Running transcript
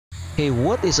Hey,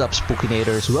 what is up,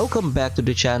 Spookinators? Welcome back to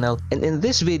the channel, and in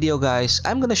this video guys,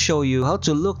 I'm gonna show you how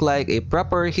to look like a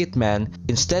proper Hitman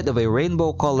instead of a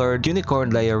rainbow colored unicorn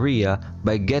diarrhea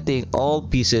by getting all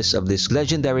pieces of this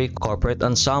legendary corporate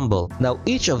ensemble. Now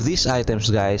each of these items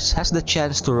guys has the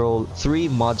chance to roll 3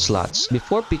 mod slots.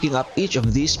 Before picking up each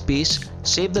of these pieces,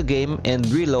 save the game and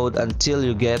reload until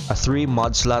you get a 3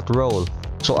 mod slot roll.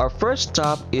 So our first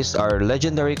stop is our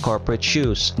legendary corporate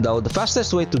shoes. Now the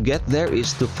fastest way to get there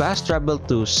is to fast travel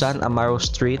to San Amaro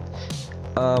Street,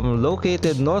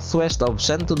 located northwest of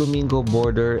Santo Domingo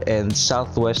border and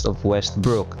southwest of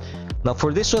Westbrook. Now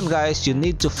for this one guys, you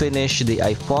need to finish the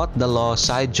I Fought the Law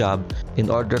side job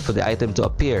in order for the item to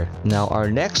appear. Now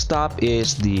our next stop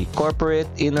is the corporate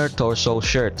inner torso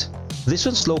shirt. This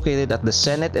one's located at the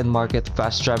Senate and Market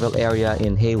fast travel area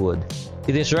in Haywood.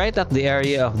 It is right at the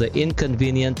area of the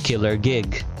Inconvenient Killer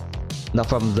gig. Now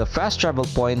from the fast travel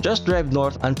point, just drive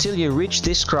north until you reach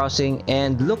this crossing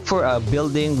and look for a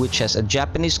building which has a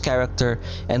Japanese character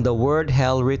and the word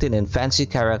hell written in fancy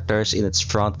characters in its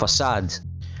front facade.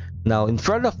 Now in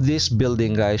front of this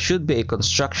building guys should be a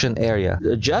construction area.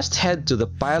 Just head to the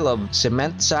pile of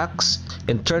cement sacks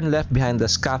and turn left behind the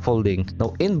scaffolding.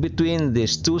 Now in between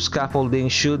these 2 scaffolding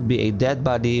should be a dead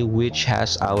body which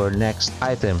has our next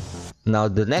item. Now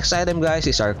the next item guys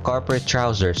is our corporate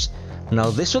trousers. Now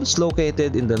this one's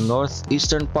located in the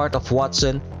northeastern part of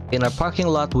Watson in a parking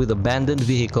lot with abandoned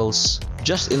vehicles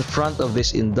just in front of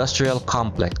this industrial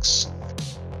complex.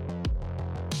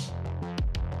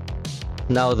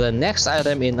 Now the next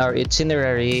item in our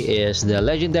itinerary is the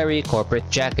legendary corporate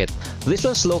jacket. This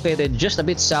one's located just a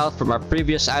bit south from our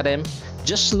previous item.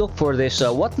 Just look for this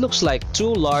what looks like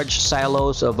 2 large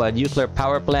silos of a nuclear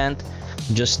power plant.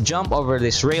 Just jump over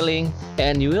this railing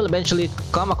and you will eventually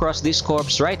come across this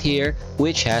corpse right here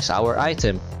which has our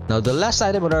item. Now the last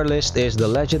item on our list is the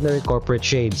legendary corporate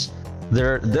shades.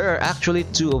 There are actually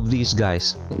 2 of these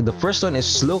guys. The first one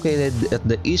is located at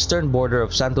the eastern border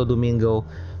of Santo Domingo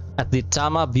at the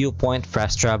Tama Viewpoint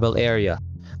fast travel area.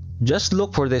 Just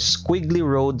look for this squiggly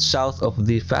road south of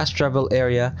the fast travel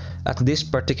area at this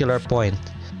particular point.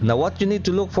 Now what you need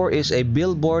to look for is a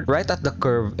billboard right at the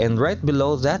curve, and right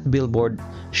below that billboard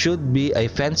should be a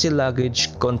fancy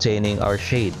luggage containing our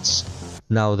shades.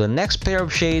 Now the next pair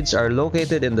of shades are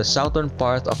located in the southern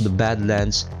part of the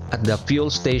Badlands at the fuel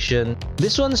station.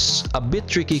 This one's a bit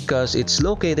tricky because it's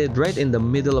located right in the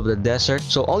middle of the desert.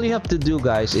 So all you have to do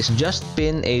guys is just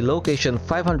pin a location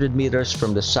 500 meters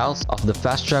from the south of the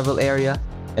fast travel area,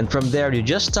 and from there you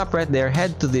just stop right there,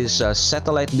 head to these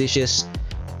satellite dishes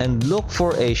and look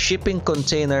for a shipping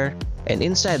container, and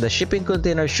inside the shipping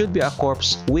container should be a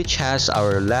corpse which has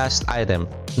our last item.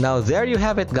 Now there you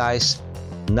have it guys.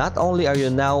 Not only are you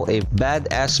now a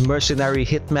badass mercenary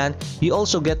hitman, you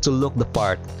also get to look the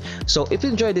part. So if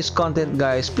you enjoyed this content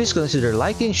guys, please consider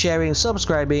liking, sharing,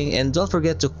 subscribing, and don't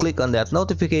forget to click on that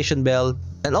notification bell,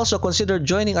 and also consider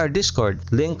joining our Discord,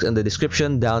 linked in the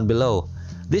description down below.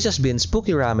 This has been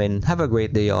Spooky Ramen. Have a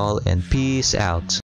great day all, and peace out.